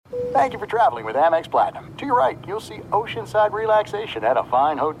Thank you for traveling with Amex Platinum. To your right, you'll see oceanside relaxation at a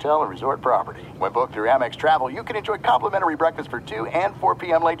fine hotel and resort property. When booked through Amex Travel, you can enjoy complimentary breakfast for 2 and 4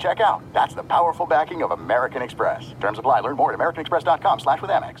 p.m. late checkout. That's the powerful backing of American Express. Terms apply. Learn more at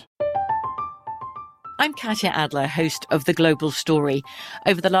americanexpress.com/withAmex. I'm Katya Adler, host of The Global Story.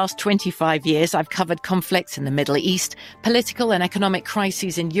 Over the last 25 years, I've covered conflicts in the Middle East, political and economic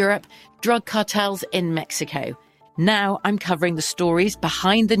crises in Europe, drug cartels in Mexico. Now I'm covering the stories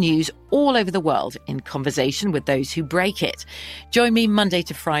behind the news all over the world in conversation with those who break it. Join me Monday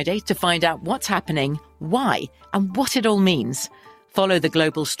to Friday to find out what's happening, why, and what it all means. Follow The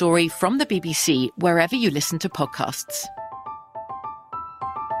Global Story from the BBC wherever you listen to podcasts.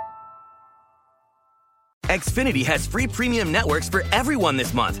 Xfinity has free premium networks for everyone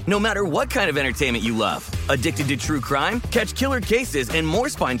this month, no matter what kind of entertainment you love. Addicted to true crime? Catch killer cases and more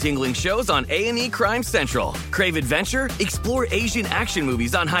spine-tingling shows on A&E Crime Central. Crave adventure? Explore Asian action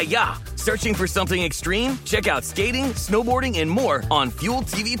movies on Hi-YAH. Searching for something extreme? Check out skating, snowboarding, and more on Fuel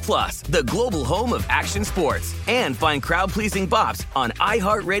TV Plus, the global home of action sports. And find crowd-pleasing bops on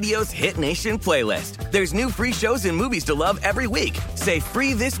iHeartRadio's Hit Nation playlist. There's new free shows and movies to love every week. Say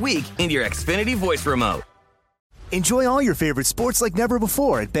free this week in your Xfinity voice remote. Enjoy all your favorite sports like never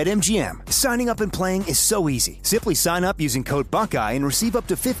before at BetMGM. Signing up and playing is so easy. Simply sign up using code Buckeye and receive up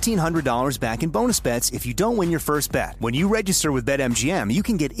to $1,500 back in bonus bets if you don't win your first bet. When you register with BetMGM, you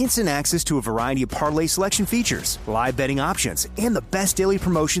can get instant access to a variety of parlay selection features, live betting options, and the best daily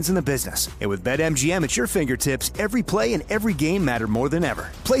promotions in the business. And with BetMGM at your fingertips, every play and every game matter more than ever.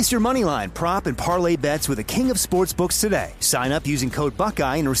 Place your moneyline, prop, and parlay bets with the king of sportsbooks today. Sign up using code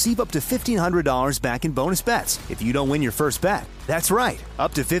Buckeye and receive up to $1,500 back in bonus bets if you don't win your first bet. That's right,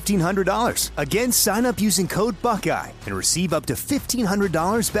 up to $1,500. Again, sign up using code Buckeye and receive up to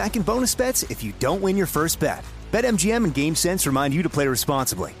 $1,500 back in bonus bets if you don't win your first bet. BetMGM and GameSense remind you to play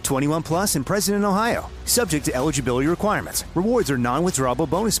responsibly. 21 plus and present in Ohio. Subject to eligibility requirements. Rewards are non-withdrawable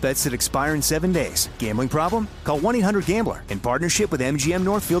bonus bets that expire in 7 days. Gambling problem? Call 1-800-GAMBLER in partnership with MGM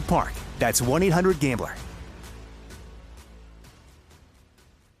Northfield Park. That's 1-800-GAMBLER.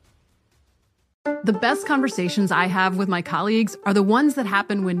 The best conversations I have with my colleagues are the ones that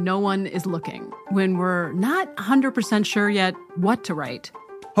happen when no one is looking, when we're not 100% sure yet what to write.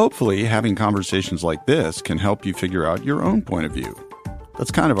 Hopefully, having conversations like this can help you figure out your own point of view.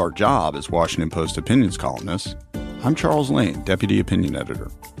 That's kind of our job as Washington Post opinions columnists. I'm Charles Lane, Deputy Opinion Editor.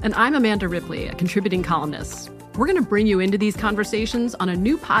 And I'm Amanda Ripley, a contributing columnist. We're going to bring you into these conversations on a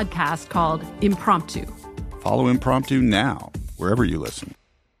new podcast called Impromptu. Follow Impromptu now, wherever you listen.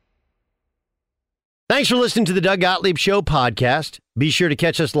 Thanks for listening to the Doug Gottlieb Show podcast. Be sure to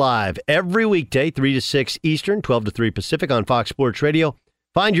catch us live every weekday, 3 to 6 Eastern, 12 to 3 Pacific on Fox Sports Radio.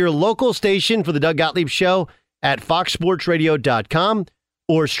 Find your local station for the Doug Gottlieb Show at foxsportsradio.com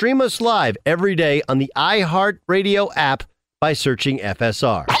or stream us live every day on the iHeartRadio app by searching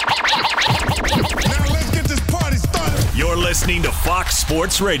FSR. Now let's get this party started. You're listening to Fox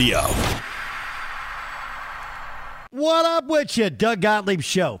Sports Radio. What up with you, Doug Gottlieb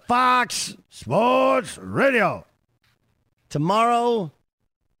Show, Fox Sports Radio. Tomorrow,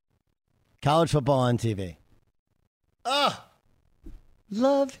 college football on TV. Oh,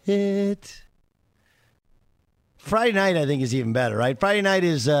 love it. Friday night, I think, is even better, right? Friday night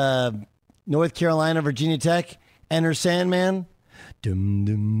is North Carolina, Virginia Tech, Enter Sandman. Dum,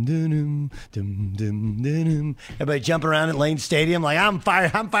 dum, dum, dum, dum, dum, dum. Everybody jumping around at Lane Stadium like, I'm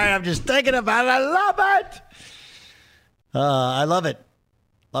fired, I'm just thinking about it. I love it. I love it.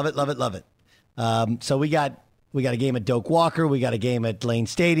 Love it, love it, love it. So we got a game at Doak Walker. We got a game at Lane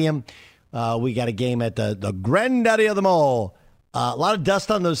Stadium. We got a game at the granddaddy of them all. A lot of dust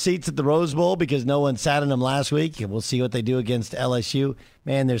on those seats at the Rose Bowl because no one sat in them last week. We'll see what they do against LSU.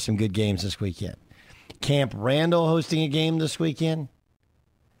 Man, there's some good games this weekend. Camp Randall hosting a game this weekend.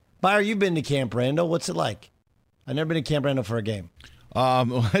 Byron, you've been to Camp Randall. What's it like? I've never been to Camp Randall for a game.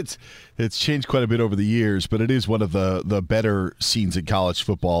 It's changed quite a bit over the years, but it is one of the better scenes in college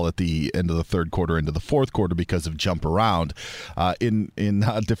football at the end of the third quarter into the fourth quarter because of jump around. In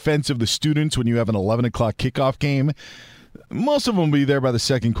defense of the students, when you have an 11 o'clock kickoff game, most of them will be there by the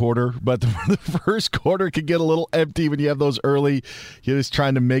second quarter, but the first quarter could get a little empty when you have those early. You're just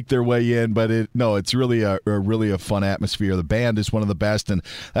trying to make their way in, but it's really a fun atmosphere. The band is one of the best, and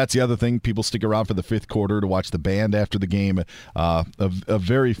that's the other thing. People stick around for the fifth quarter to watch the band after the game. A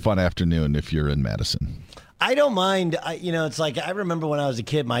very fun afternoon if you're in Madison. I don't mind. It's like I remember when I was a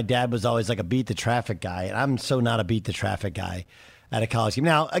kid, my dad was always like a beat the traffic guy, and I'm so not a beat the traffic guy at a college game.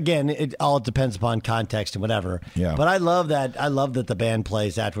 Now, again, it all depends upon context and whatever. Yeah. But I love that. I love that the band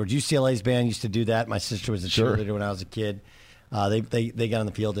plays afterwards. UCLA's band used to do that. My sister was a cheerleader when I was a kid. They got on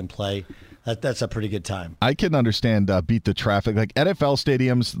the field and play. That's a pretty good time. I can understand beat the traffic. Like NFL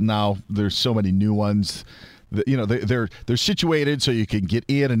stadiums now, there's so many new ones. They're situated so you can get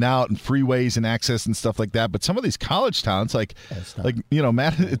in and out and freeways and access and stuff like that. But some of these college towns, Matt,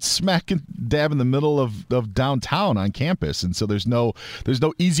 it's smack dab in the middle of downtown on campus, and so there's no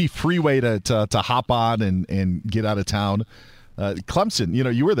easy freeway to hop on and get out of town. Clemson,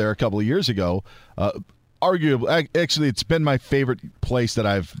 you were there a couple of years ago. Arguably, actually, it's been my favorite place that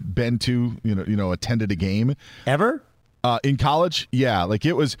I've been to. Attended a game ever in college. Yeah,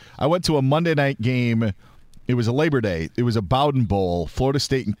 it was. I went to a Monday night game. It was a Labor Day. It was a Bowden Bowl, Florida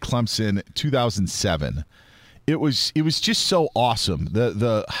State and Clemson, 2007. It was just so awesome.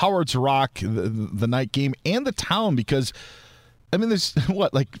 The Howard's Rock, the night game, and the town, because there's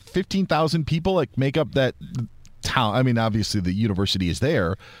 15,000 people make up that town. Obviously the university is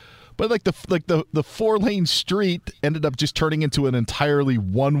there. But the 4-lane street ended up just turning into an entirely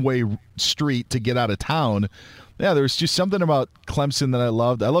one-way street to get out of town. Yeah, there was just something about Clemson that I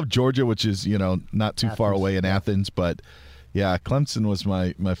loved. I love Georgia, which is not too far away in Athens. But yeah, Clemson was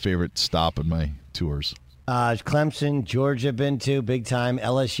my favorite stop in my tours. Clemson, Georgia, been to big time.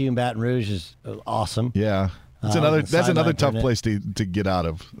 LSU and Baton Rouge is awesome. Yeah, that's another tough place to get out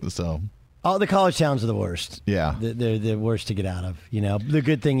of. So. Oh, the college towns are the worst. Yeah. They're the worst to get out of. The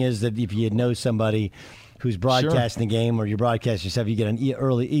good thing is that if you know somebody who's broadcasting the game, or you broadcast yourself, you get an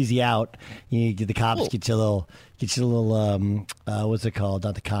easy out. You get the cops, get you a little what's it called?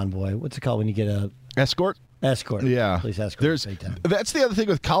 Not the convoy. What's it called when you get a escort? Escort. Yeah. Police escort. That's the other thing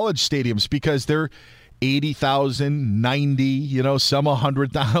with college stadiums, because they're 80,000, 90, some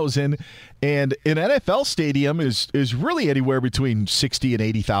 100,000. And an NFL stadium is really anywhere between 60 and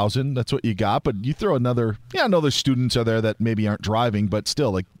 80,000. That's what you got. But you throw another, I know there's students out there that maybe aren't driving, but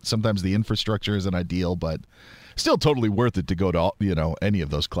still, sometimes the infrastructure isn't ideal, but still totally worth it to go to, any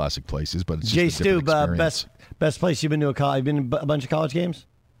of those classic places. But it's just a different experience. Best place you've been to you've been to a bunch of college games?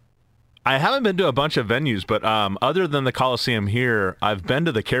 I haven't been to a bunch of venues, but other than the Coliseum here, I've been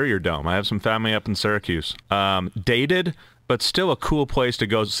to the Carrier Dome. I have some family up in Syracuse. Dated, but still a cool place to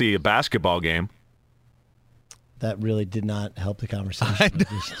go see a basketball game. That really did not help the conversation.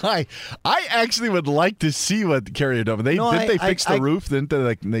 I actually would like to see what the Carrier Dome. Didn't they fix the roof? Didn't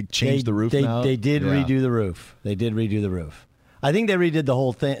they change the roof now? They did redo the roof. They did redo the roof. I think they redid the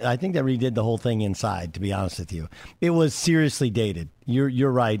whole thing. I think they redid the whole thing inside, to be honest with you. It was seriously dated.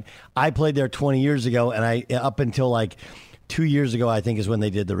 You're right. I played there 20 years ago, and up until 2 years ago, I think, is when they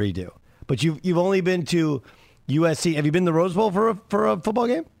did the redo. But you've only been to USC. Have you been to the Rose Bowl for a football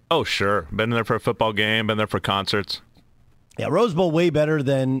game? Oh, sure. Been there for a football game, been there for concerts. Yeah, Rose Bowl way better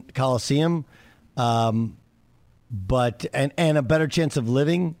than Coliseum, but a better chance of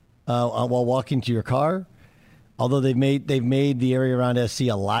living while walking to your car. Although they've made the area around SC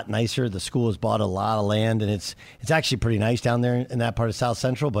a lot nicer. The school has bought a lot of land, and it's actually pretty nice down there in that part of South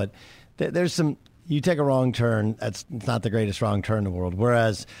Central. But there's some, you take a wrong turn, it's not the greatest wrong turn in the world.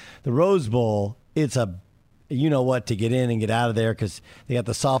 Whereas the Rose Bowl, it's a to get in and get out of there, because they got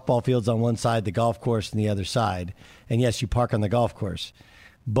the softball fields on one side, the golf course on the other side. And yes, you park on the golf course.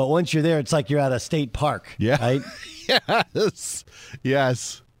 But once you're there, it's like you're at a state park. Yeah. Right?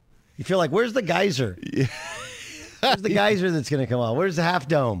 Yes. You feel like, where's the geyser? Yeah. Where's the geyser that's going to come on? Where's the Half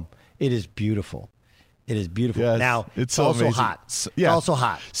Dome? It is beautiful. It is beautiful. Yes, now, it's also amazing. hot. Yeah. It's also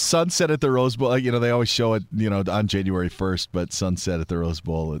hot. Sunset at the Rose Bowl. They always show it, on January 1st, but sunset at the Rose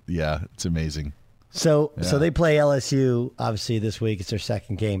Bowl, it's amazing. So they play LSU, obviously, this week. It's their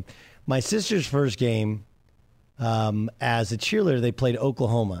second game. My sister's first game as a cheerleader, they played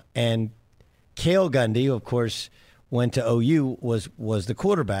Oklahoma. And Cale Gundy, who, of course, went to OU, was the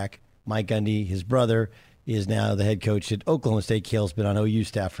quarterback. Mike Gundy, his brother, is now the head coach at Oklahoma State. Cale's been on OU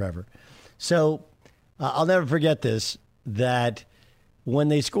staff forever. So I'll never forget this, that when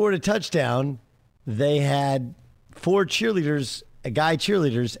they scored a touchdown, they had four cheerleaders, guy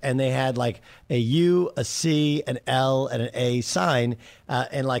cheerleaders, and they had a U, a C, an L, and an A sign,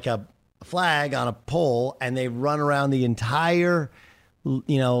 and a flag on a pole, and they run around the entire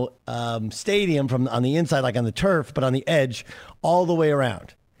stadium from on the inside, on the turf, but on the edge, all the way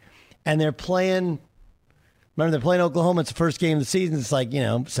around. And they're playing Oklahoma. It's the first game of the season. It's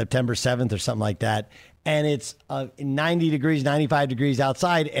September 7th or something like that. And it's 90 degrees, 95 degrees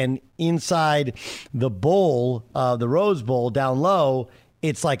outside. And inside the bowl, the Rose Bowl down low,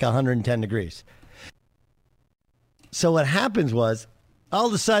 it's 110 degrees. So what happens was, all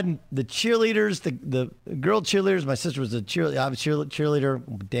of a sudden, the cheerleaders, the girl cheerleaders, my sister was a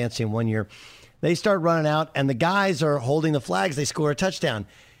cheerleader, dancing 1 year. They start running out, and the guys are holding the flags. They score a touchdown.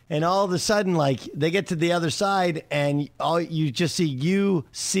 And all of a sudden, like, they get to the other side, and all you just see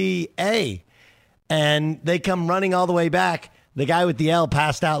UCA, and they come running all the way back. The guy with the L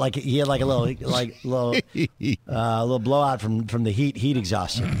passed out like he had like a little blowout from the heat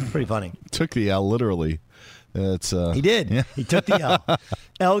exhaustion. Pretty funny. Took the L literally. He did. Yeah. He took the L.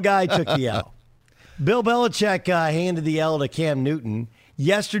 L guy took the L. Bill Belichick handed the L to Cam Newton.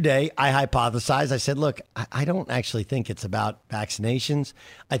 Yesterday, I hypothesized. I said, look, I don't actually think it's about vaccinations.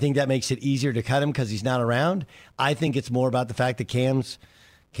 I think that makes it easier to cut him because he's not around. I think it's more about the fact that Cam's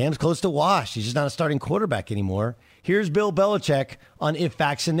close to washed. He's just not a starting quarterback anymore. Here's Bill Belichick on if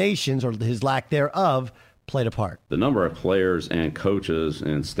vaccinations, or his lack thereof, played a part. The number of players and coaches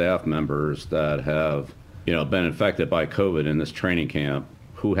and staff members that have been infected by COVID in this training camp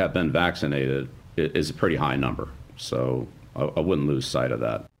who have been vaccinated is a pretty high number. So I wouldn't lose sight of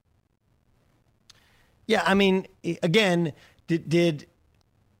that. Yeah, I mean, again, did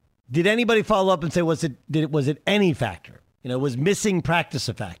anybody follow up and say was it any factor? Was missing practice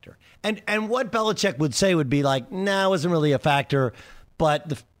a factor? And what Belichick would say would be like, no, it wasn't really a factor.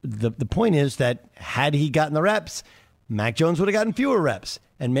 But the point is that had he gotten the reps, Mac Jones would have gotten fewer reps,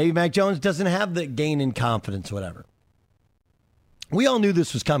 and maybe Mac Jones doesn't have the gain in confidence, whatever. We all knew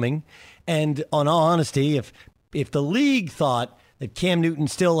this was coming, and on all honesty, if the league thought that Cam Newton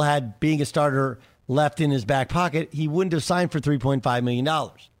still had being a starter left in his back pocket, he wouldn't have signed for $3.5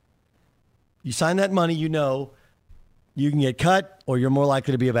 million. You sign that money, you can get cut, or you're more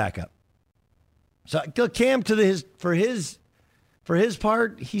likely to be a backup. So Cam, for his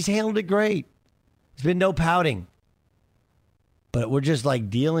part, he's handled it great. There's been no pouting. But we're just like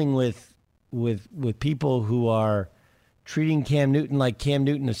dealing with people who are treating Cam Newton like Cam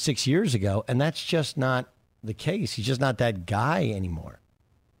Newton of 6 years ago, and that's just not the case. He's just not that guy anymore.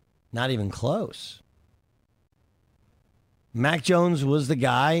 Not even close. Mac Jones was the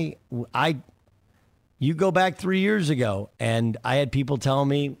guy. You go back 3 years ago, and I had people telling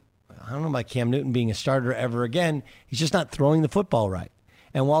me, I don't know about Cam Newton being a starter ever again. He's just not throwing the football right.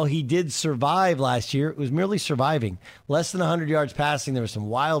 And while he did survive last year, it was merely surviving. Less than 100 yards passing. There were some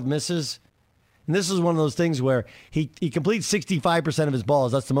wild misses. And this is one of those things where he completes 65% of his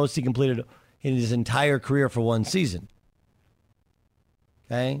balls. That's the most he completed in his entire career for one season.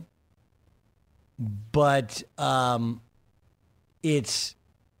 Okay? But it's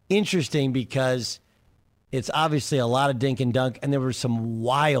interesting because it's obviously a lot of dink and dunk, and there were some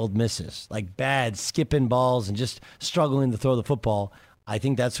wild misses, like bad skipping balls and just struggling to throw the football. I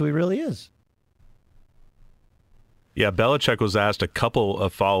think that's who he really is. Yeah, Belichick was asked a couple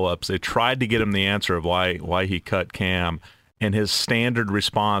of follow-ups. They tried to get him the answer of why he cut Cam, and his standard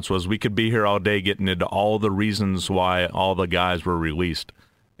response was, we could be here all day getting into all the reasons why all the guys were released.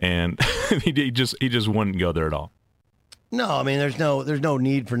 And he just wouldn't go there at all. No, I mean, there's no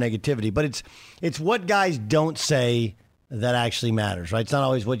need for negativity, but it's what guys don't say that actually matters, right? It's not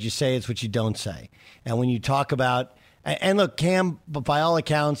always what you say, it's what you don't say. And when you talk about, and look, Cam, by all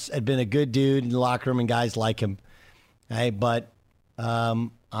accounts, had been a good dude in the locker room and guys like him. Hey, but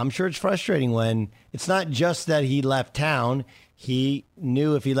I'm sure it's frustrating when it's not just that he left town. He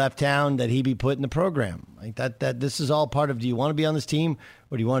knew if he left town that he'd be put in the program. Like that this is all part of, do you want to be on this team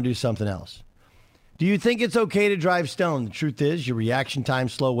or do you want to do something else? Do you think it's okay to drive stoned? The truth is your reaction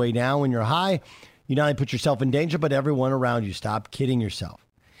times slow way down when you're high. You not only put yourself in danger, but everyone around you. Stop kidding yourself.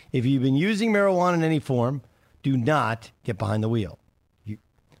 If you've been using marijuana in any form, do not get behind the wheel.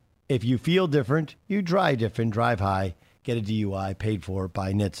 If you feel different, you drive different, drive high, get a DUI paid for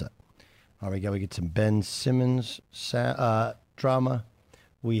by NHTSA. All right, we get some Ben Simmons drama.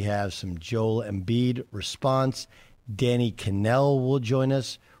 We have some Joel Embiid response. Danny Cannell will join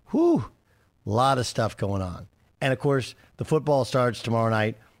us. Whew, a lot of stuff going on. And, of course, the football starts tomorrow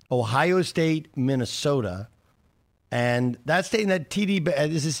night. Ohio State, Minnesota. And that stadium, that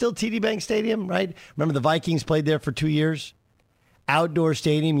is it still TD Bank Stadium, right? Remember the Vikings played there for 2 years? Outdoor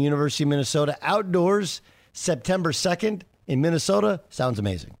stadium, University of Minnesota. Outdoors, September 2nd in Minnesota. Sounds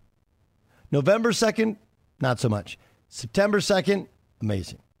amazing. November 2nd, not so much. September 2nd,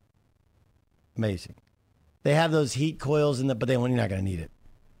 amazing. Amazing. They have those heat coils, but you're not going to need it.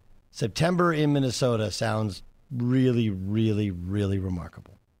 September in Minnesota sounds really, really, really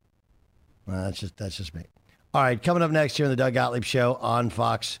remarkable. Well, that's just me. All right, coming up next here on the Doug Gottlieb Show on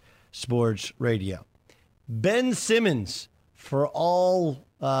Fox Sports Radio. Ben Simmons, for all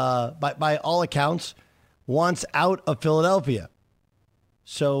by all accounts, wants out of Philadelphia.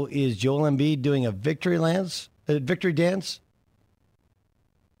 So is Joel Embiid doing a victory dance?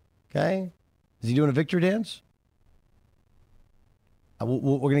 Okay, is he doing a victory dance?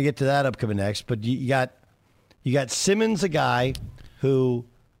 We're going to get to that upcoming next. But you got Simmons, a guy who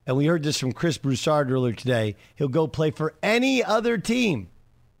and we heard this from Chris Broussard earlier today, he'll go play for any other team.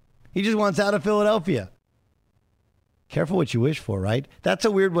 He just wants out of Philadelphia. Careful what you wish for, right? That's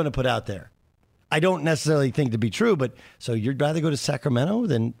a weird one to put out there. I don't necessarily think to be true, but so you'd rather go to Sacramento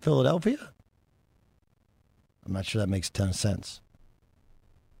than Philadelphia? I'm not sure that makes a ton of sense.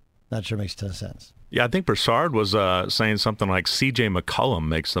 Not sure it makes a ton of sense. Yeah, I think Broussard was saying something like C.J. McCollum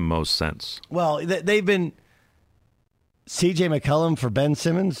makes the most sense. Well, they've been C.J. McCollum for Ben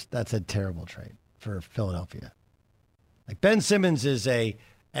Simmons. That's a terrible trade for Philadelphia. Like Ben Simmons is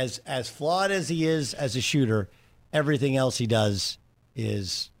as flawed as he is as a shooter, everything else he does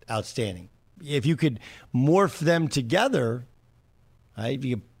is outstanding. If you could morph them together, right? If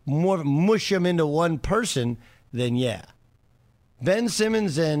you mush them into one person, then yeah. Ben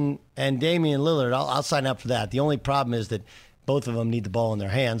Simmons and Damian Lillard, I'll sign up for that. The only problem is that both of them need the ball in their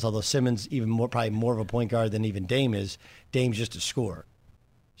hands, although Simmons probably more of a point guard than even Dame is. Dame's just a scorer.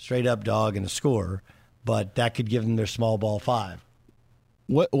 Straight up dog and a scorer, but that could give them their small ball five.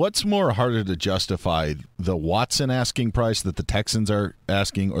 What's more harder to justify, the Watson asking price that the Texans are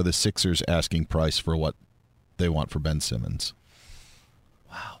asking or the Sixers asking price for what they want for Ben Simmons?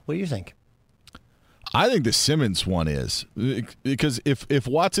 Wow. What do you think? I think the Simmons one is, because if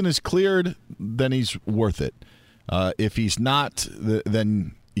Watson is cleared, then he's worth it. If he's not,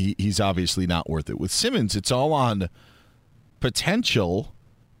 then he's obviously not worth it. With Simmons, it's all on potential,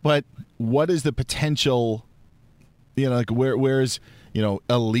 but what is the potential? Where is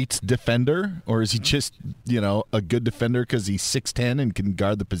elite defender, or is he just a good defender because he's 6'10" and can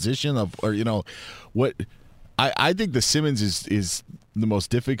guard the position of, or what? I think the Simmons is the most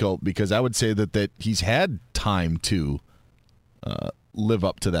difficult, because I would say that he's had time to live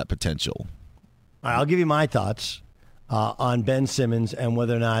up to that potential. All right, I'll give you my thoughts on Ben Simmons and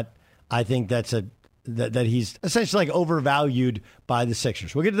whether or not I think that he's essentially like overvalued by the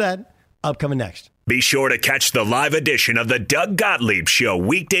Sixers. We'll get to that upcoming next. Be sure to catch the live edition of the Doug Gottlieb Show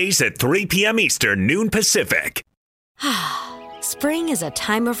weekdays at 3 p.m. Eastern, noon Pacific. Spring is a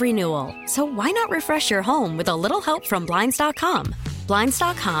time of renewal, so why not refresh your home with a little help from Blinds.com?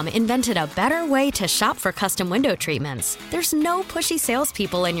 Blinds.com invented a better way to shop for custom window treatments. There's no pushy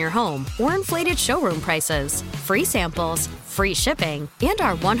salespeople in your home or inflated showroom prices. Free samples, free shipping, and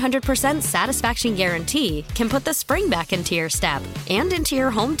our 100% satisfaction guarantee can put the spring back into your step and into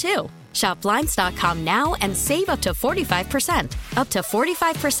your home, too. Shop Blinds.com now and save up to 45%. Up to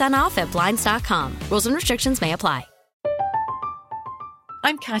 45% off at Blinds.com. Rules and restrictions may apply.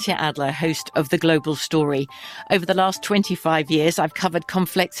 I'm Katya Adler, host of The Global Story. Over the last 25 years, I've covered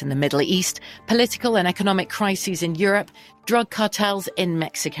conflicts in the Middle East, political and economic crises in Europe, drug cartels in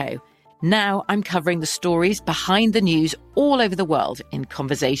Mexico. Now I'm covering the stories behind the news all over the world in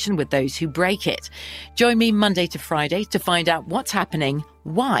conversation with those who break it. Join me Monday to Friday to find out what's happening,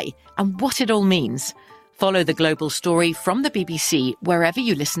 why, and what it all means. Follow The Global Story from the BBC wherever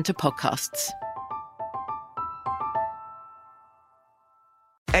you listen to podcasts.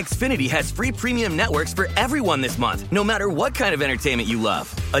 Xfinity has free premium networks for everyone this month, no matter what kind of entertainment you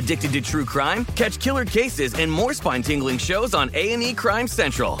love. Addicted to true crime? Catch killer cases and more spine-tingling shows on A&E Crime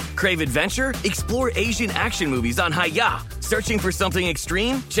Central. Crave adventure? Explore Asian action movies on Hi-YAH. Searching for something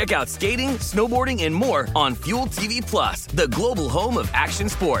extreme? Check out skating, snowboarding, and more on Fuel TV Plus, the global home of action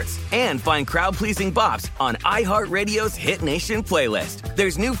sports. And find crowd-pleasing bops on iHeartRadio's Hit Nation playlist.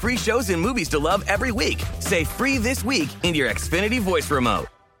 There's new free shows and movies to love every week. Say free this week in your Xfinity voice remote.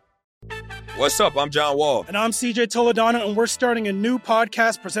 What's up? I'm John Wall. And I'm CJ Toledano, and we're starting a new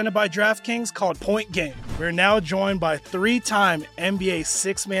podcast presented by DraftKings called Point Game. We're now joined by three-time NBA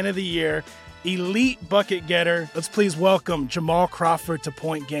Sixth Man of the Year, elite bucket getter. Let's please welcome Jamal Crawford to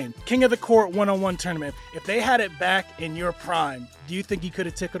Point Game. King of the Court one-on-one tournament. If they had it back in your prime, do you think you could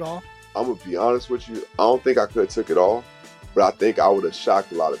have took it all? I'm going to be honest with you. I don't think I could have took it all, but I think I would have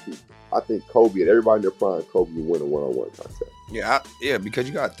shocked a lot of people. I think Kobe and everybody in their prime, Kobe would win a one-on-one contest. Yeah, because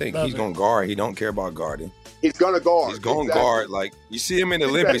you got to think, he's going to guard. He don't care about guarding. He's going to guard. He's going to guard. Like, you see him in the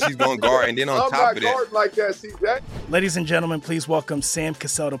Olympics, he's going to guard. And then on top of that. I'm not guarding like that, CJ. Ladies and gentlemen, please welcome Sam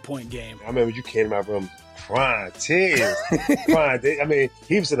Cassell to Point Game. I remember you came out from prime 10. I mean,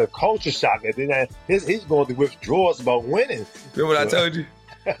 he was in a culture shock. And then he's going through withdrawals about winning. Remember what I told you?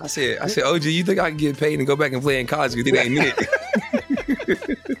 I said, OG, you think I can get paid and go back and play in college because it ain't it?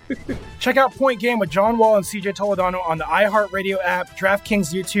 Check out Point Game with John Wall and CJ Toledano on the iHeartRadio app,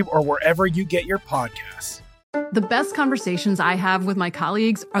 DraftKings YouTube, or wherever you get your podcasts. The best conversations I have with my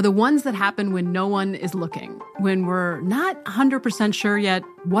colleagues are the ones that happen when no one is looking, when we're not 100% sure yet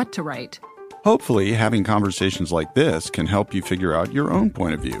what to write. Hopefully, having conversations like this can help you figure out your own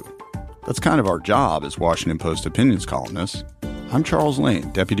point of view. That's kind of our job as Washington Post opinions columnists. I'm Charles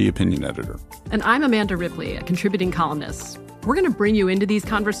Lane, Deputy Opinion Editor. And I'm Amanda Ripley, a contributing columnist. We're going to bring you into these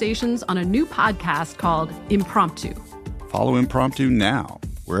conversations on a new podcast called Impromptu. Follow Impromptu now,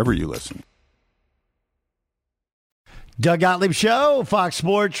 wherever you listen. Doug Gottlieb Show, Fox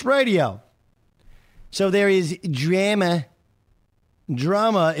Sports Radio. So there is drama,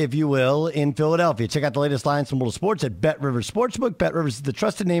 if you will, in Philadelphia. Check out the latest lines from World of Sports at Bet Rivers Sportsbook. Bet Rivers is the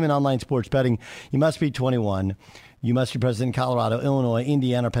trusted name in online sports betting. You must be 21. You must be present in Colorado, Illinois,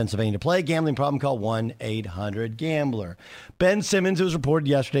 Indiana, or Pennsylvania to play. A gambling problem, call 1-800-GAMBLER. Ben Simmons, who was reported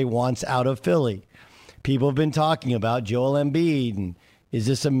yesterday, wants out of Philly. People have been talking about Joel Embiid and is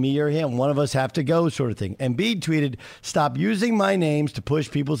this a me or him? One of us have to go sort of thing. Embiid tweeted, "Stop using my names to push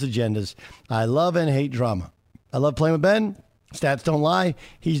people's agendas. I love and hate drama. I love playing with Ben. Stats don't lie.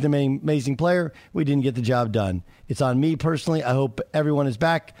 He's an amazing player. We didn't get the job done. It's on me personally. I hope everyone is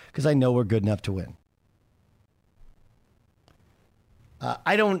back because I know we're good enough to win."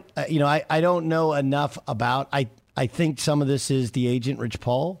 I don't know enough about. I think some of this is the agent Rich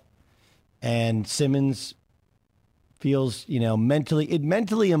Paul, and Simmons feels,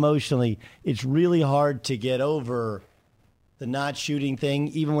 mentally, emotionally, it's really hard to get over the not shooting thing,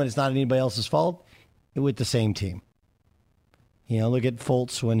 even when it's not anybody else's fault, with the same team. Look at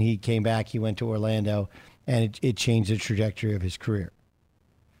Fultz when he came back, he went to Orlando, and it changed the trajectory of his career.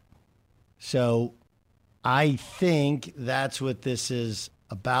 So I think that's what this is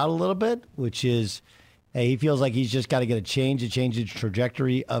about a little bit, which is, hey, he feels like he's just got to get a change to change the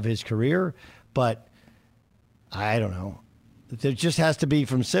trajectory of his career, but I don't know. There just has to be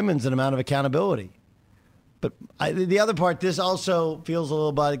from Simmons an amount of accountability. But the other part, this also feels a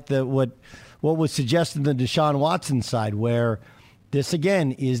little like what was suggested in the Deshaun Watson side, where this,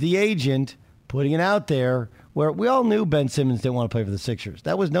 again, is the agent putting it out there, where we all knew Ben Simmons didn't want to play for the Sixers.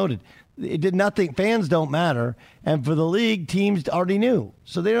 That was noted. It did nothing. Fans don't matter. And for the league, teams already knew.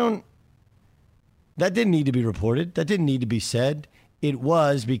 So that didn't need to be reported. That didn't need to be said. It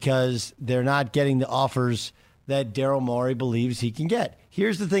was because they're not getting the offers that Daryl Morey believes he can get.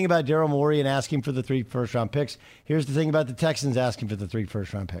 Here's the thing about Daryl Morey and asking for the 3 first-round picks. Here's the thing about the Texans asking for the 3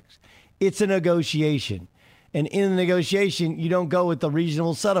 first-round picks. It's a negotiation. And in the negotiation, you don't go with the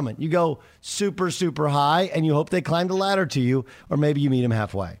reasonable settlement. You go super, super high, and you hope they climb the ladder to you, or maybe you meet them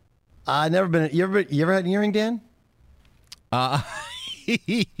halfway. I've never been. You ever had an earring, Dan?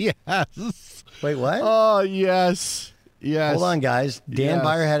 Yes. Wait, what? Oh, yes. Yes. Hold on, guys. Dan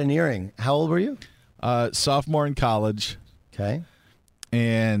Byer had an earring. How old were you? Sophomore in college. Okay.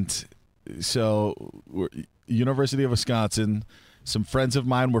 And so, University of Wisconsin, some friends of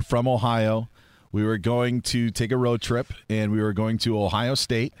mine were from Ohio. We were going to take a road trip, and we were going to Ohio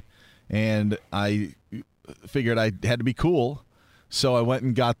State. And I figured I had to be cool. So I went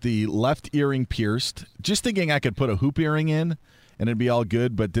and got the left earring pierced, just thinking I could put a hoop earring in and it'd be all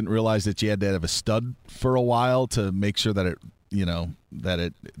good, but didn't realize that you had to have a stud for a while to make sure that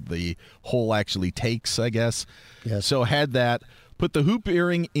the hole actually takes, I guess. Yes. So had that, put the hoop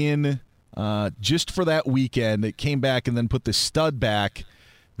earring in just for that weekend. It came back and then put the stud back.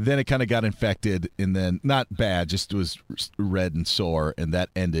 Then it kind of got infected, and then not bad, just was red and sore, and that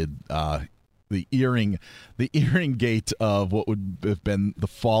ended the earring gate of what would have been the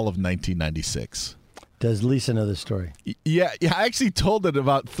fall of 1996. Does Lisa know this story? Yeah, I actually told it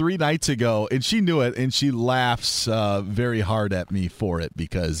about 3 nights ago, and she knew it, and she laughs very hard at me for it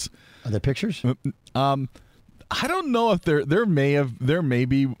because. Are there pictures? I don't know if there may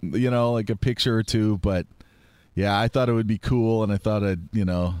be like a picture or two, but yeah, I thought it would be cool, and I thought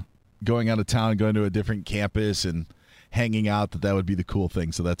going out of town, going to a different campus, and hanging out that would be the cool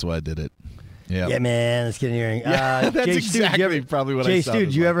thing. So that's why I did it. Yeah, man, let's get an earring. Yeah, that's exactly probably what I saw.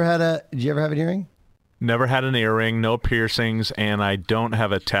 Did you ever have an earring? Never had an earring, no piercings, and I don't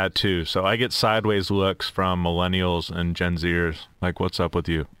have a tattoo. So I get sideways looks from millennials and Gen Zers. Like, what's up with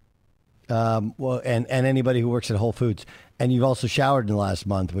you? Well, and anybody who works at Whole Foods. And you've also showered in the last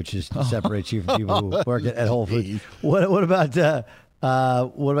month, which is separates you from people who work at Whole Foods. What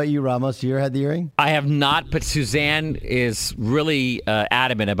about you, Ramos? You ever had the earring? I have not, but Suzanne is really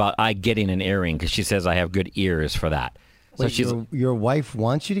adamant about I getting an earring because she says I have good ears for that. Wait, so your wife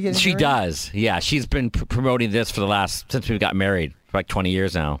wants you to get an earring? She does, yeah. She's been promoting this since we got married for like 20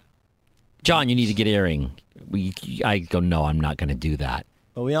 years now. John, you need to get an earring. I go, no, I'm not going to do that.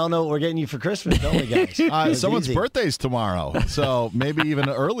 Well, we all know what we're getting you for Christmas, don't we, guys? Someone's birthday's tomorrow, so maybe even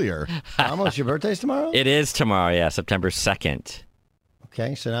earlier. Almost your birthday's tomorrow? It is tomorrow, yeah, September 2nd.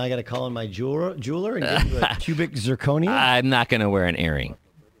 Okay, so now I got to call in my jeweler and get you a cubic zirconia? I'm not going to wear an earring.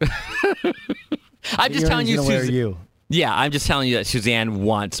 I'm just telling you, Suzanne. Yeah, I'm just telling you that Suzanne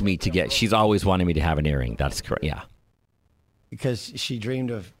wants me to get. She's always wanted me to have an earring. That's correct. Yeah. because she dreamed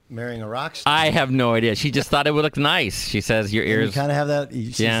of marrying a rock star? I have no idea. She just thought it would look nice. She says your ears. You kind of have that.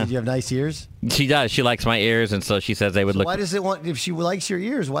 She says you have nice ears. She does. She likes my ears, and so she says they would look. Why does it want? If she likes your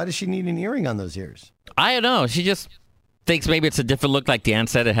ears, why does she need an earring on those ears? I don't know. She just thinks maybe it's a different look. Like Dan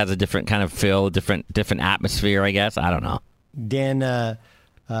said, it has a different kind of feel, different atmosphere. I guess. I don't know. Dan.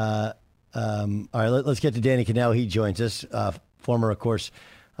 All right. Let's get to Danny Kanell. He joins us. Former, of course,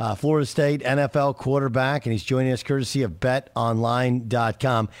 Florida State NFL quarterback, and he's joining us courtesy of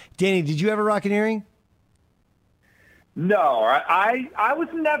BetOnline.com. Danny, did you ever rock an earring? No, I was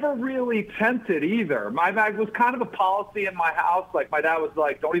never really tempted either. My was kind of a policy in my house. Like my dad was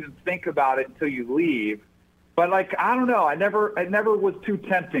like, "Don't even think about it until you leave." But like I don't know, it never was too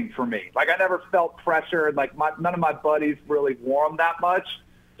tempting for me. Like I never felt pressure. Like none of my buddies really wore them that much.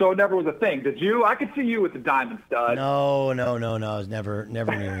 So it never was a thing. Did you? I could see you with the diamond stud. No. I was never an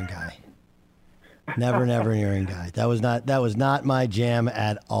earring guy. Never an earring guy. That was not my jam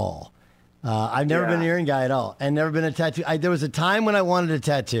at all. I've never been an earring guy at all, and never been a tattoo. There was a time when I wanted a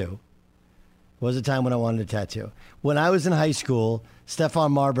tattoo. When I was in high school, Stephon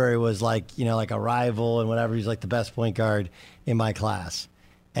Marbury was like a rival and whatever. He's like the best point guard in my class,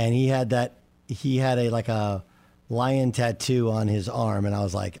 and he had a lion tattoo on his arm, and I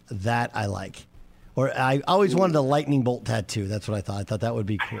was like, that I like. Or I always wanted a lightning bolt tattoo. That's what I thought. I thought that would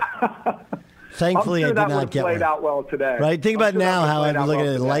be cool. Thankfully, I'm sure I did not get one. Played out well today. Right? Think about now how I'd be looking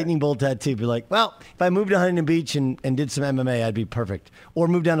at a lightning bolt tattoo. Be like, well, if I moved to Huntington Beach and did some MMA, I'd be perfect. Or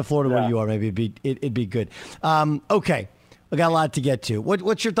moved down to Florida where you are, maybe it'd be good. Okay, we got a lot to get to.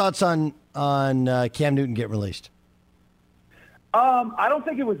 What's your thoughts on Cam Newton getting released? I don't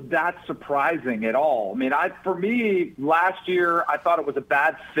think it was that surprising at all. I mean, for me, last year, I thought it was a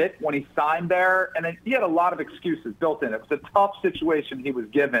bad fit when he signed there, and then he had a lot of excuses built in. It was a tough situation he was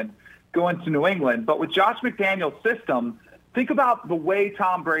given going to New England. But with Josh McDaniels' system, think about the way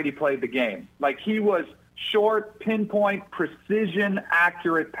Tom Brady played the game. Like, he was short, pinpoint, precision,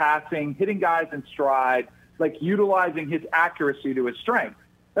 accurate passing, hitting guys in stride, like utilizing his accuracy to his strength.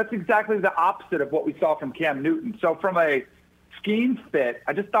 That's exactly the opposite of what we saw from Cam Newton. So from a scheme fit,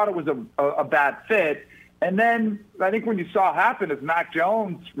 I just thought it was a bad fit. And then I think when you saw it happen is Mac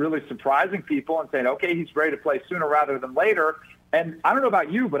Jones really surprising people and saying, okay, he's ready to play sooner rather than later. And I don't know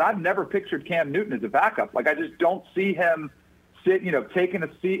about you, but I've never pictured Cam Newton as a backup. Like, I just don't see him taking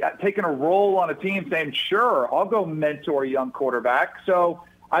a role on a team saying, sure, I'll go mentor a young quarterback. So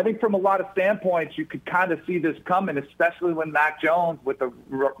I think from a lot of standpoints, you could kind of see this coming, especially when Mac Jones, with the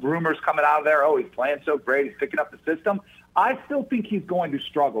rumors coming out of there, oh, he's playing so great, he's picking up the system. I still think he's going to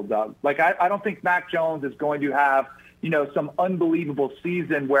struggle, Doug. Like, I don't think Mac Jones is going to have, some unbelievable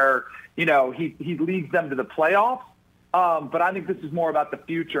season where, he leads them to the playoffs. But I think this is more about the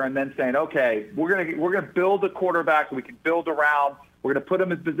future and then saying, okay, we're gonna build a quarterback we can build around. We're going to put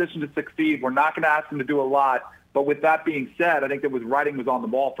him in position to succeed. We're not going to ask him to do a lot. But with that being said, I think that writing was on the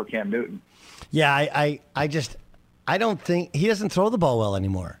wall for Cam Newton. Yeah, I don't think he doesn't throw the ball well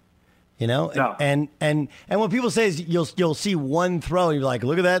anymore. No. And what people say is you'll see one throw and you're like,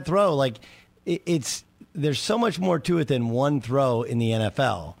 look at that throw. Like there's so much more to it than one throw in the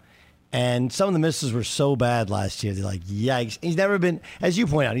NFL. And some of the misses were so bad last year. They're like, yikes. He's never been, as you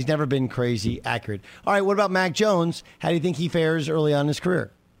point out, he's never been crazy accurate. All right, what about Mac Jones? How do you think he fares early on in his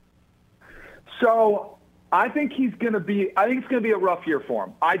career? So I think it's going to be a rough year for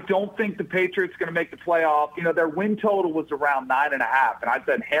him. I don't think the Patriots are going to make the playoff. Their win total was around 9.5, and I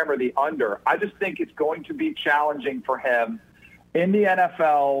said hammer the under. I just think it's going to be challenging for him in the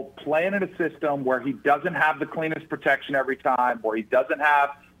NFL, playing in a system where he doesn't have the cleanest protection every time, where he doesn't have,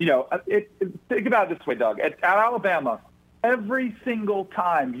 think about it this way, Doug. At Alabama, every single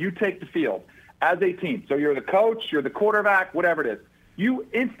time you take the field as a team, so you're the coach, you're the quarterback, whatever it is, you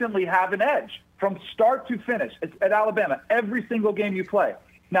instantly have an edge from start to finish. It's at Alabama, every single game you play.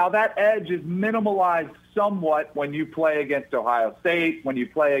 Now, that edge is minimalized somewhat when you play against Ohio State, when you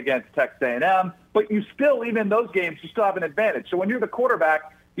play against Texas A&M, but you still, even in those games, you still have an advantage. So when you're the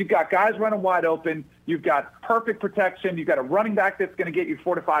quarterback, you've got guys running wide open, you've got perfect protection, you've got a running back that's going to get you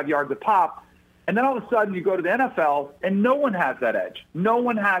 4 to 5 yards a pop, and then all of a sudden you go to the NFL and no one has that edge. No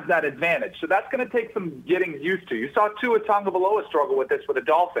one has that advantage. So that's going to take some getting used to. You saw Tua Tagovailoa struggle with this with the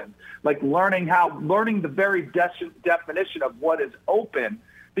Dolphins, like learning the very definition of what is open.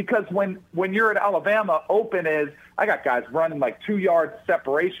 Because when you're at Alabama, open is, I got guys running like 2 yards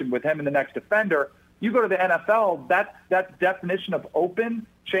separation with him and the next defender. You go to the NFL, that definition of open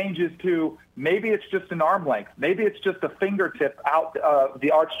changes to maybe it's just an arm length, maybe it's just a fingertip out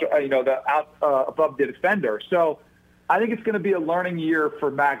the arch, above the defender. So I think it's going to be a learning year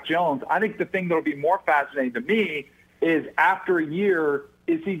for Mac Jones. I think the thing that'll be more fascinating to me is after a year,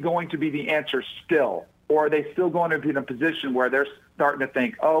 is he going to be the answer still? Or are they still going to be in a position where they're starting to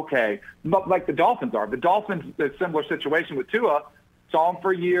think, okay, like the Dolphins are. The Dolphins, a similar situation with Tua, saw him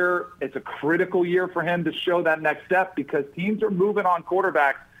for a year. It's a critical year for him to show that next step because teams are moving on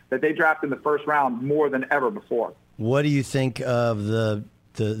quarterbacks that they drafted in the first round more than ever before. What do you think of the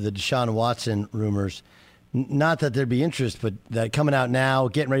Deshaun Watson rumors? Not that there'd be interest, but that coming out now,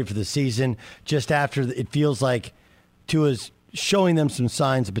 getting ready for the season, just after it feels like Tua's showing them some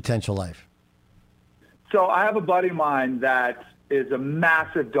signs of potential life. So I have a buddy of mine that is a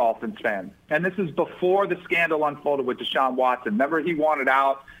massive Dolphins fan. And this is before the scandal unfolded with Deshaun Watson. Remember, he wanted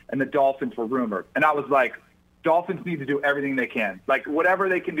out and the Dolphins were rumored. And I was like, Dolphins need to do everything they can. Like, whatever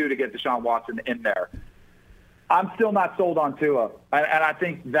they can do to get Deshaun Watson in there. I'm still not sold on Tua. And I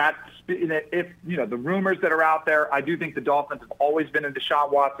think that's, if, the rumors that are out there, I do think the Dolphins have always been in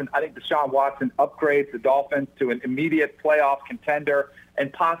Deshaun Watson. I think Deshaun Watson upgrades the Dolphins to an immediate playoff contender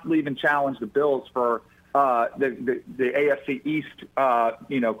and possibly even challenge the Bills for the AFC East,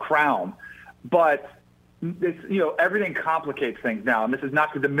 crown. But this, everything complicates things now. And this is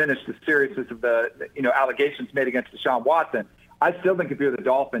not to diminish the seriousness of the allegations made against Deshaun Watson. I still think if you're the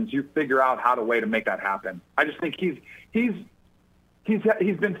Dolphins, you figure out how to make that happen. I just think he's been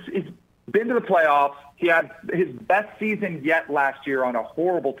to the playoffs. He had his best season yet last year on a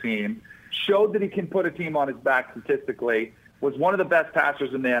horrible team. Showed that he can put a team on his back statistically. Was one of the best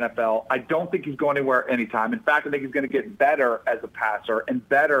passers in the NFL. I don't think he's going anywhere anytime. In fact, I think he's going to get better as a passer and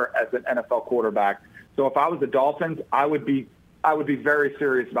better as an NFL quarterback. So if I was the Dolphins, I would be very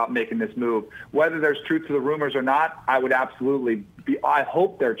serious about making this move. Whether there's truth to the rumors or not, I would absolutely be. I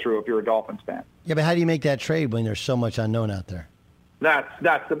hope they're true if you're a Dolphins fan. Yeah, but how do you make that trade when there's so much unknown out there?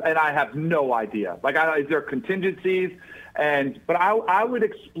 And I have no idea. Is there contingencies? But I would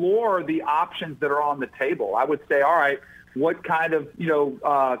explore the options that are on the table. I would say, all right, what kind of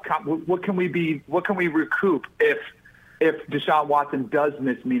what can we recoup if Deshaun Watson does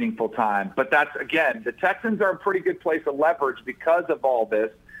miss meaningful time? But that's, again, the Texans are a pretty good place of leverage because of all this,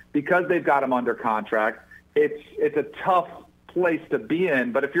 because they've got him under contract. It's a tough place to be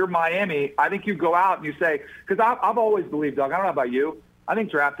in. But if you're Miami, I think you go out and you say, because I've always believed, Doug, I don't know about you, I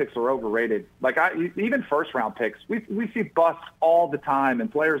think draft picks are overrated. Even first-round picks, we see busts all the time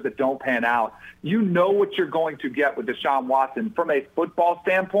and players that don't pan out. You know what you're going to get with Deshaun Watson. From a football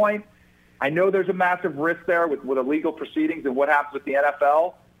standpoint, I know there's a massive risk there with illegal proceedings and what happens with the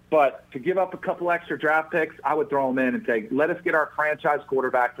NFL, but to give up a couple extra draft picks, I would throw them in and say, let us get our franchise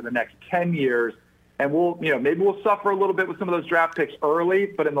quarterback for the next 10 years, and maybe we'll suffer a little bit with some of those draft picks early,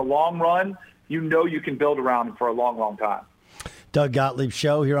 but in the long run, you can build around them for a long, long time. Doug Gottlieb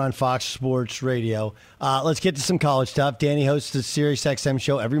Show here on Fox Sports Radio. Let's get to some college stuff. Danny hosts the Sirius XM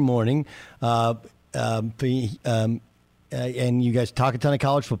show every morning. And you guys talk a ton of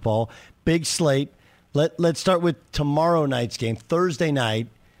college football. Big slate. Let's start with tomorrow night's game, Thursday night.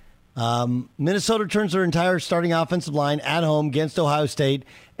 Minnesota turns their entire starting offensive line at home against Ohio State.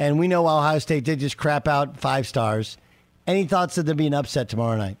 And we know Ohio State did just crap out 5 stars. Any thoughts that there'd be an upset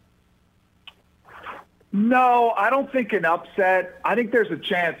tomorrow night? No, I don't think an upset. I think there's a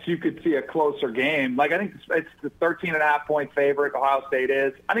chance you could see a closer game. I think it's the 13.5-point favorite. Ohio State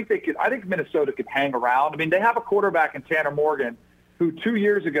is. I think Minnesota could hang around. I mean, they have a quarterback in Tanner Morgan who 2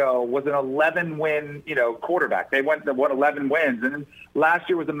 years ago was an 11-win, quarterback. They won 11 wins, and then last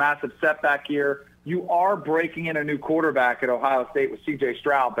year was a massive setback year. You are breaking in a new quarterback at Ohio State with C.J.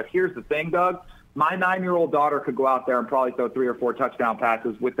 Stroud, but here's the thing, Doug. My 9-year-old daughter could go out there and probably throw 3 or 4 touchdown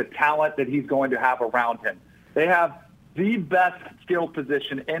passes with the talent that he's going to have around him. They have the best skill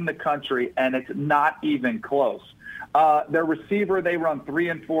position in the country, and it's not even close. Their receiver, they run 3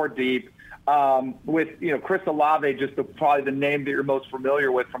 and 4 deep. With Chris Olave, just probably the name that you're most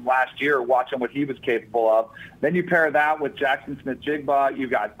familiar with from last year, watching what he was capable of. Then you pair that with Jackson Smith-Jigba. You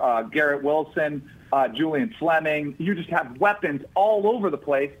got Garrett Wilson, Julian Fleming. You just have weapons all over the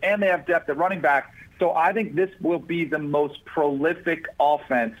place, and they have depth at running back. So I think this will be the most prolific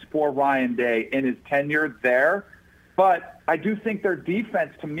offense for Ryan Day in his tenure there. But I do think their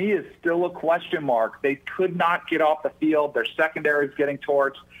defense, to me, is still a question mark. They could not get off the field. Their secondary is getting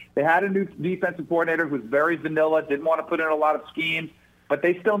torched. They had a new defensive coordinator who was very vanilla, didn't want to put in a lot of schemes, but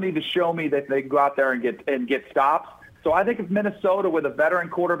they still need to show me that they can go out there and get stops. So I think if Minnesota, with a veteran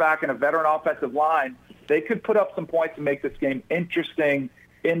quarterback and a veteran offensive line, they could put up some points and make this game interesting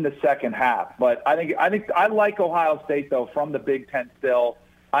in the second half. But I think I like Ohio State, though, from the Big Ten still.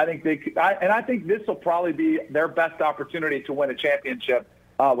 I think I think this will probably be their best opportunity to win a championship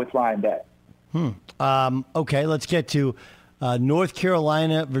with Ryan Day. Okay, let's get to North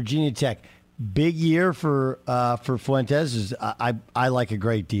Carolina, Virginia Tech. big year for Fuentes. Is I like a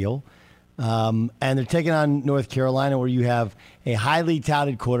great deal. And they're taking on North Carolina, where you have a highly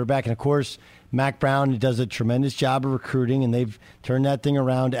touted quarterback. And, of course, Mac Brown does a tremendous job of recruiting, and they've turned that thing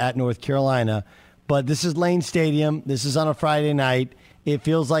around at North Carolina. But this is Lane Stadium. This is on a Friday night. It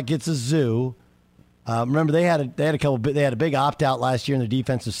feels like it's a zoo. Remember, they had a big opt-out last year in the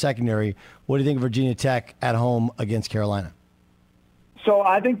defensive secondary. What do you think of Virginia Tech at home against Carolina? So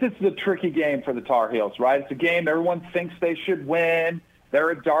I think this is a tricky game for the Tar Heels, right? It's a game everyone thinks they should win. They're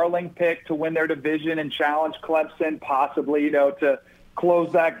a darling pick to win their division and challenge Clemson, possibly, to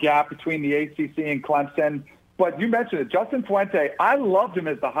close that gap between the ACC and Clemson. But you mentioned it, Justin Fuente. I loved him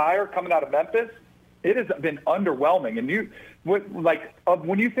as the hire coming out of Memphis. It has been underwhelming. And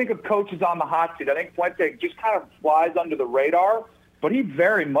when you think of coaches on the hot seat, I think Fuente just kind of flies under the radar. But he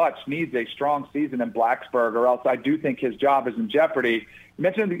very much needs a strong season in Blacksburg, or else I do think his job is in jeopardy. You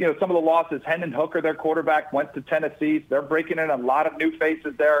mentioned, some of the losses. Hendon Hooker, their quarterback, went to Tennessee. So they're breaking in a lot of new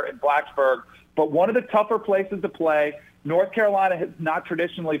faces there in Blacksburg. But one of the tougher places to play, North Carolina has not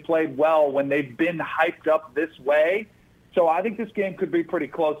traditionally played well when they've been hyped up this way. So I think this game could be pretty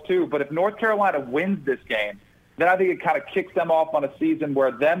close, too. But if North Carolina wins this game, then I think it kind of kicks them off on a season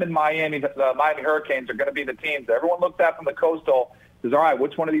where them and Miami Hurricanes are going to be the teams that everyone looks at from the Coastal. Says, all right,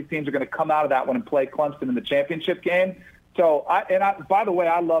 which one of these teams are going to come out of that one and play Clemson in the championship game? So, by the way,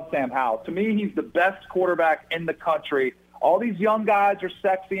 I love Sam Howell. To me, he's the best quarterback in the country. All these young guys are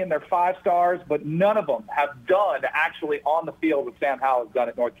sexy and they're 5 stars, but none of them have done actually on the field what Sam Howell has done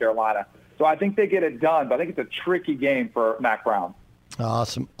at North Carolina. So I think they get it done, but I think it's a tricky game for Mac Brown.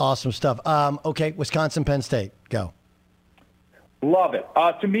 Awesome stuff. Okay, Wisconsin, Penn State, go. Love it.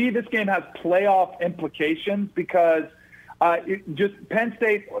 To me, this game has playoff implications because just Penn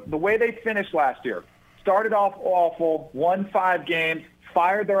State, the way they finished last year, started off awful, won 5 games,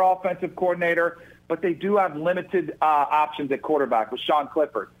 fired their offensive coordinator, but they do have limited options at quarterback with Sean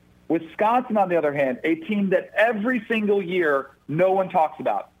Clifford. Wisconsin, on the other hand, a team that every single year no one talks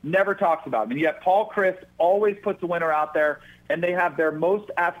about, never talks about. And yet Paul Chryst always puts a winner out there, and they have their most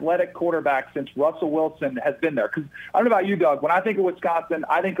athletic quarterback since Russell Wilson has been there. Because I don't know about you, Doug, when I think of Wisconsin,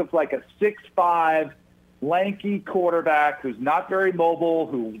 I think of like a 6'5", lanky quarterback who's not very mobile,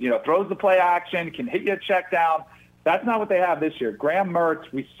 who throws the play action, can hit you a check down. That's not what they have this year. Graham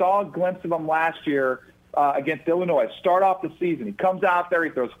Mertz, we saw a glimpse of him last year against Illinois. Start off the season. He comes out there,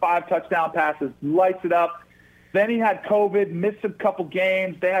 he throws 5 touchdown passes, lights it up. Then he had COVID, missed a couple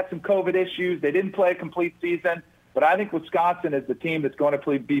games. They had some COVID issues. They didn't play a complete season. But I think Wisconsin is the team that's going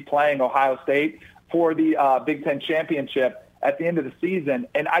to be playing Ohio State for the Big Ten championship at the end of the season.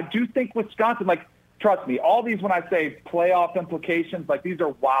 And I do think Wisconsin, trust me, all these, when I say playoff implications, these are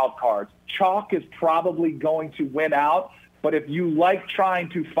wild cards. Chalk is probably going to win out. But if you like trying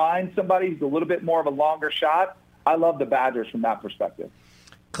to find somebody who's a little bit more of a longer shot, I love the Badgers from that perspective.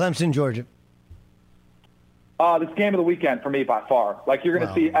 Clemson, Georgia. This game of the weekend for me by far. You're going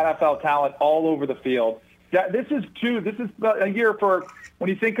to see NFL talent all over the field. This is a year for when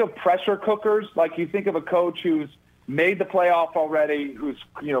you think of pressure cookers, you think of a coach who's made the playoff already, who's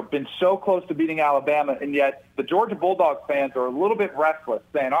been so close to beating Alabama, and yet the Georgia Bulldogs fans are a little bit restless,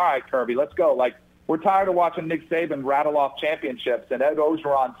 saying, all right, Kirby, let's go. We're tired of watching Nick Saban rattle off championships and Ed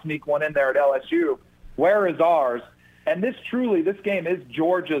Ogeron sneak one in there at LSU. Where is ours? And this game is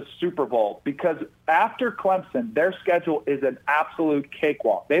Georgia's Super Bowl, because after Clemson, their schedule is an absolute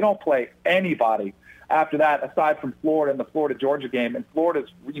cakewalk. They don't play anybody after that, aside from Florida in the Florida-Georgia game. And Florida's,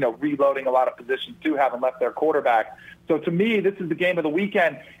 reloading a lot of positions too, having left their quarterback. So to me, this is the game of the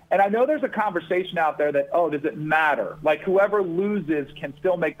weekend. And I know there's a conversation out there that, does it matter? Whoever loses can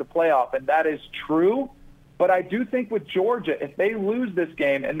still make the playoff, and that is true. But I do think with Georgia, if they lose this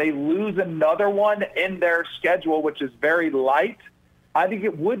game and they lose another one in their schedule, which is very light, I think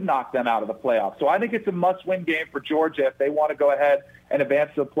it would knock them out of the playoff. So I think it's a must-win game for Georgia if they want to go ahead and advance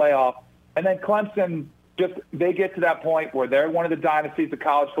to the playoff. And then Clemson, they get to that point where they're one of the dynasties of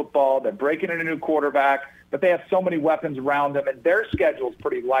college football. They're breaking in a new quarterback, but they have so many weapons around them, and their schedule is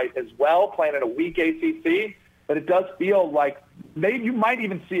pretty light as well, playing in a weak ACC. But it does feel like maybe you might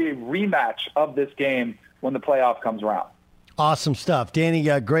even see a rematch of this game when the playoff comes around. Awesome stuff. Danny,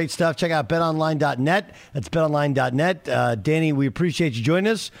 great stuff. Check out betonline.net. That's betonline.net. Danny, we appreciate you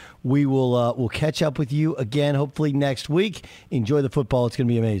joining us. We will we'll catch up with you again, hopefully next week. Enjoy the football. It's going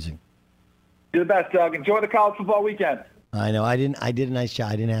to be amazing. You're the best, Doug. Enjoy the college football weekend. I know. I did a nice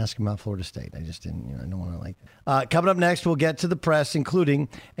job. I didn't ask him about Florida State. I just didn't. I don't want to like that. Coming up next, we'll get to the press, including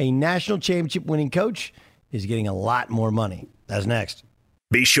a national championship winning coach is getting a lot more money. That's next.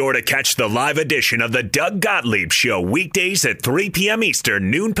 Be sure to catch the live edition of the Doug Gottlieb Show weekdays at 3 p.m. Eastern,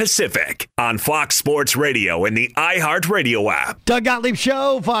 noon Pacific on Fox Sports Radio and the iHeartRadio app. Doug Gottlieb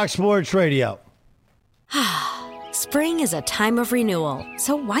Show, Fox Sports Radio. Spring is a time of renewal,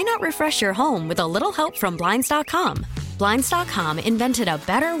 so why not refresh your home with a little help from Blinds.com? Blinds.com invented a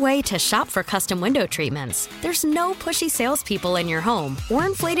better way to shop for custom window treatments. There's no pushy salespeople in your home or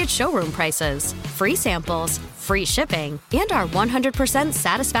inflated showroom prices. Free samples, free shipping, and our 100%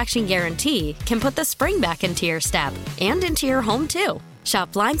 satisfaction guarantee can put the spring back into your step and into your home, too.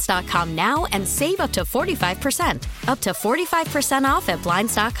 Shop Blinds.com now and save up to 45%. Up to 45% off at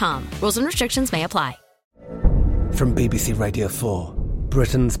Blinds.com. Rules and restrictions may apply. From BBC Radio 4,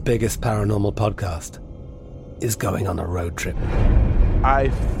 Britain's biggest paranormal podcast is going on a road trip. I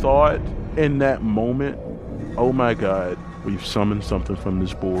thought in that moment, oh my God, we've summoned something from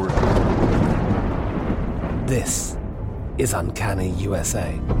this board. This is Uncanny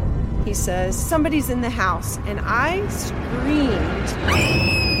USA. He says, somebody's in the house, and I screamed.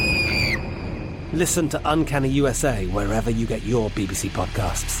 Listen to Uncanny USA wherever you get your BBC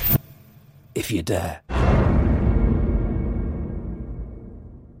podcasts, if you dare.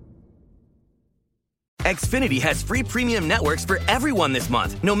 Xfinity has free premium networks for everyone this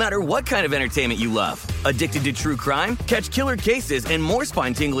month, no matter what kind of entertainment you love. Addicted to true crime? Catch killer cases and more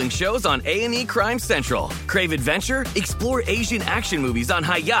spine-tingling shows on A&E Crime Central. Crave adventure? Explore Asian action movies on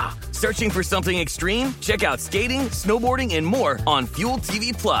Hi-YAH. Searching for something extreme? Check out skating, snowboarding, and more on Fuel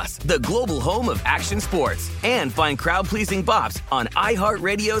TV Plus, the global home of action sports. And find crowd-pleasing bops on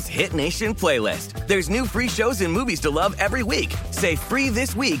iHeartRadio's Hit Nation playlist. There's new free shows and movies to love every week. Say free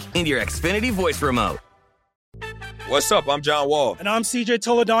this week in your Xfinity voice remote. What's up? I'm John Wall. And I'm CJ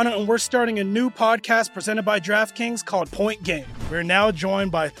Toledano, and we're starting a new podcast presented by DraftKings called Point Game. We're now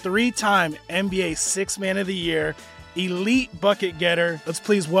joined by three-time NBA Sixth Man of the Year, elite bucket getter. Let's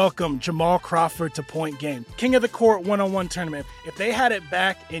please welcome Jamal Crawford to Point Game. King of the Court one-on-one tournament. If they had it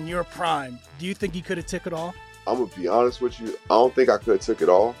back in your prime, do you think you could have took it all? I'm going to be honest with you. I don't think I could have took it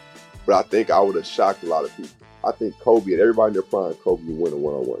all, but I think I would have shocked a lot of people. I think Kobe and everybody in their prime, Kobe would win a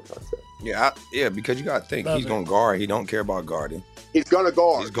one-on-one contest. Yeah, because you got to think, he's going to guard. He don't care about guarding. He's going to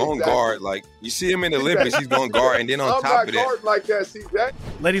guard. He's going to guard. Like, you see him in the Olympics, he's going to guard. And then on top of that. Like that, see that?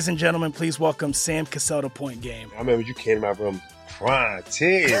 Ladies and gentlemen, please welcome Sam Cassell to Point Game. I remember you came out from crying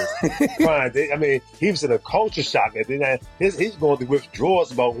tears. I mean, he was in a culture shock. And then he's going through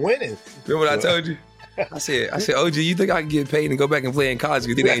withdrawals about winning. Remember what I told you? I said, OG, you think I can get paid and go back and play in college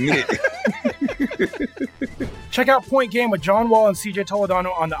because it ain't it? Check out Point Game with John Wall and CJ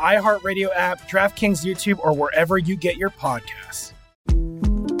Toledano on the iHeartRadio app, DraftKings YouTube, or wherever you get your podcasts.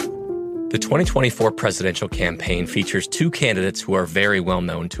 The 2024 presidential campaign features two candidates who are very well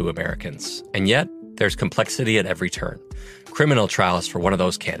known to Americans. And yet, there's complexity at every turn. Criminal trials for one of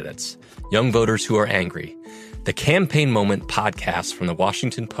those candidates. Young voters who are angry. The Campaign Moment podcast from the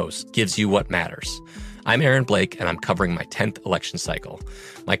Washington Post gives you what matters. I'm Aaron Blake, and I'm covering my 10th election cycle.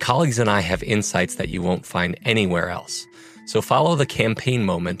 My colleagues and I have insights that you won't find anywhere else. So follow the Campaign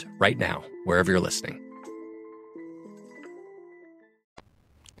Moment right now, wherever you're listening.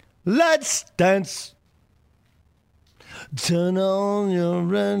 Let's dance. Turn on your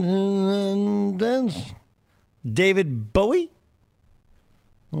red and dance. David Bowie?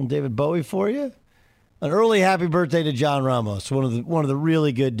 Little David Bowie for you. An early happy birthday to John Ramos, one of the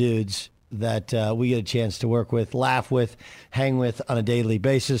really good dudes that we get a chance to work with, laugh with, hang with on a daily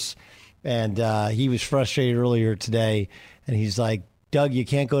basis. And he was frustrated earlier today, and he's like, Doug, you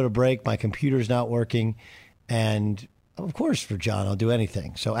can't go to break. My computer's not working. And, of course, for John, I'll do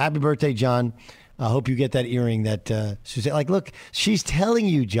anything. So happy birthday, John. I hope you get that earring that Suzanne, like, look, she's telling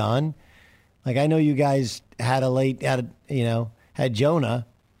you, John. Like, I know you guys had Jonah.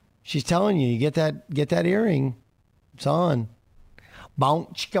 She's telling you, get that earring. It's on.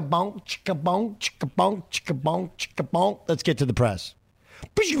 Bonk, chicka bonk, chicka bonk, chicka bonk, chicka bonk, chicka bonk. Let's get to the press.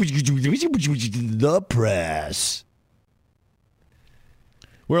 The press.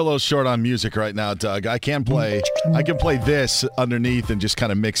 We're a little short on music right now, Doug. I can play this underneath and just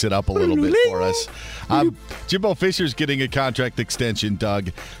kind of mix it up a little bit for us. Jimbo Fisher's getting a contract extension,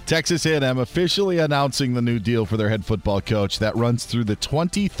 Doug. Texas A&M officially announcing the new deal for their head football coach. That runs through the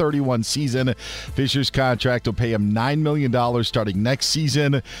 2031 season. Fisher's contract will pay him $9 million starting next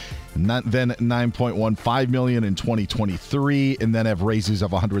season. Then $9.15 million in 2023, and then have raises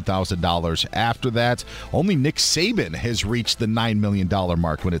of $100,000 after that. Only Nick Saban has reached the $9 million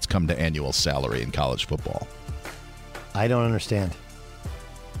mark when it's come to annual salary in college football. I don't understand.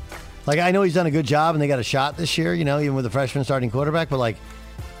 Like, I know he's done a good job, and they got a shot this year, even with a freshman starting quarterback, but, like,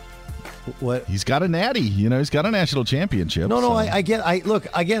 What? He's got a natty. He's got a national championship. No, so.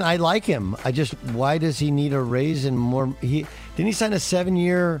 I like him. Why does he need a raise and more? Didn't he sign a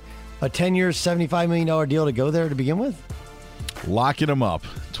 10-year, $75 million deal to go there to begin with? Locking him up,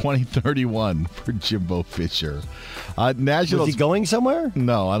 2031 for Jimbo Fisher. Nationals. Was he going somewhere?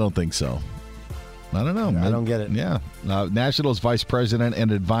 No, I don't think so. I don't know. I don't get it. Yeah. Nationals Vice President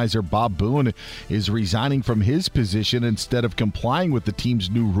and Advisor Bob Boone is resigning from his position instead of complying with the team's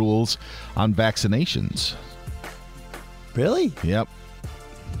new rules on vaccinations. Really? Yep.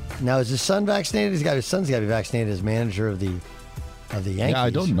 Now, is his son vaccinated? His son's got to be vaccinated as manager of the Yankees. Yeah, I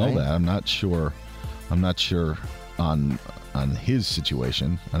don't know right? that. I'm not sure on his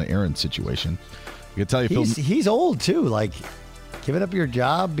situation, on Aaron's situation. I can tell you, he's old too. Like, giving up your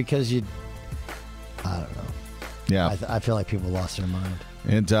job because I don't know. Yeah. I feel like people lost their mind.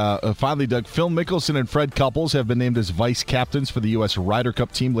 And finally, Doug, Phil Mickelson and Fred Couples have been named as vice captains for the U.S. Ryder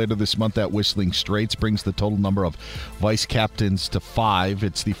Cup team later this month at Whistling Straits. Brings the total number of vice captains to 5.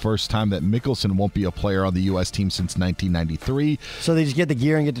 It's the first time that Mickelson won't be a player on the U.S. team since 1993. So they just get the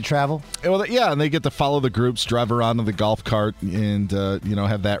gear and get to travel? Well, yeah, and they get to follow the groups, drive around in the golf cart, and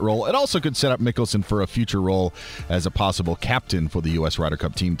have that role. It also could set up Mickelson for a future role as a possible captain for the U.S. Ryder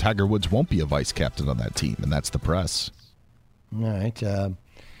Cup team. Tiger Woods won't be a vice captain on that team, and that's the press. All right. All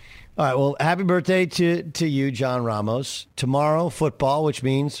right. Well, happy birthday to you, John Ramos. Tomorrow, football, which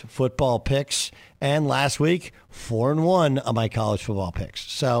means football picks. And last week, 4-1 on my college football picks.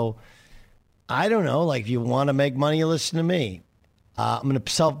 So I don't know. Like, if you want to make money, you listen to me. I'm going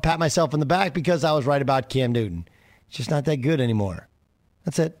to pat myself on the back because I was right about Cam Newton. It's just not that good anymore.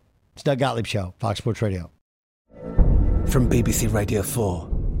 That's it. It's Doug Gottlieb Show, Fox Sports Radio. From BBC Radio 4,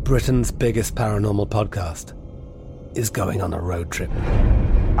 Britain's biggest paranormal podcast is going on a road trip.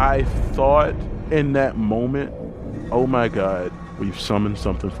 I thought in that moment, oh my God, we've summoned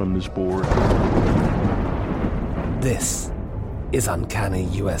something from this board. This is Uncanny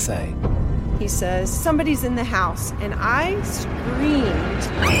USA. He says, somebody's in the house, and I screamed.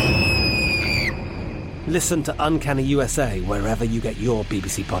 Listen to Uncanny USA wherever you get your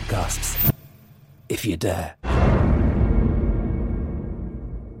BBC podcasts, if you dare.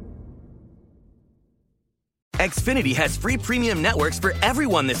 Xfinity has free premium networks for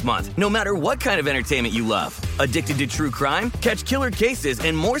everyone this month, no matter what kind of entertainment you love. Addicted to true crime? Catch killer cases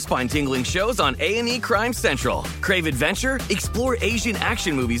and more spine-tingling shows on A&E Crime Central. Crave adventure? Explore Asian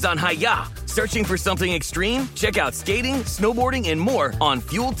action movies on Hi-YAH. Searching for something extreme? Check out skating, snowboarding, and more on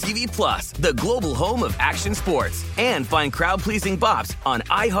Fuel TV Plus, the global home of action sports. And find crowd-pleasing bops on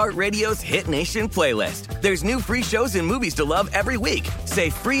iHeartRadio's Hit Nation playlist. There's new free shows and movies to love every week. Say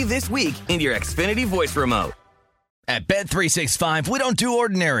free this week in your Xfinity voice remote. At Bet365, we don't do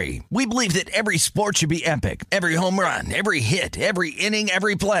ordinary. We believe that every sport should be epic. Every home run, every hit, every inning,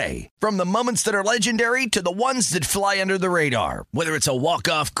 every play. From the moments that are legendary to the ones that fly under the radar. Whether it's a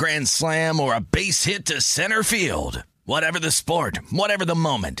walk-off grand slam or a base hit to center field. Whatever the sport, whatever the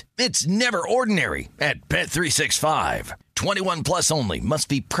moment. It's never ordinary at Bet365. 21 plus only. Must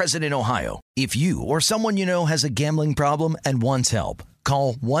be present in Ohio. If you or someone you know has a gambling problem and wants help,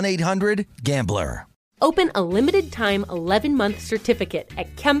 call 1-800-GAMBLER. Open a limited-time 11-month certificate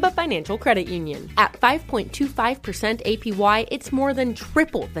at Kemba Financial Credit Union. At 5.25% APY, it's more than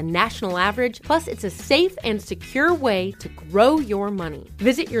triple the national average, plus it's a safe and secure way to grow your money.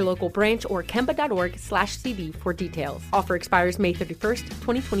 Visit your local branch or kemba.org/cb for details. Offer expires May 31st,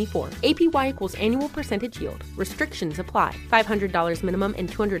 2024. APY equals annual percentage yield. Restrictions apply. $500 minimum and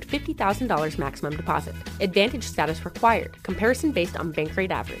 $250,000 maximum deposit. Advantage status required. Comparison based on bank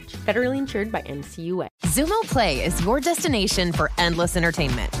rate average. Federally insured by NCUA. Xumo Play is your destination for endless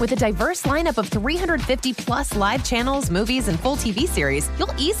entertainment. With a diverse lineup of 350 plus live channels, movies, and full TV series,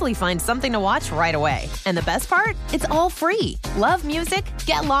 you'll easily find something to watch right away. And the best part? It's all free. Love music?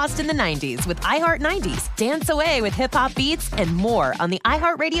 Get lost in the 90s with iHeart 90s. Dance away with hip-hop beats and more on the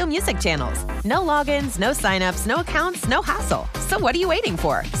iHeartRadio music channels. No logins, no signups, no accounts, no hassle. So what are you waiting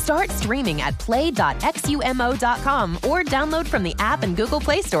for? Start streaming at play.xumo.com or download from the app and Google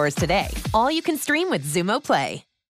Play stores today. All you can stream with Xumo Play.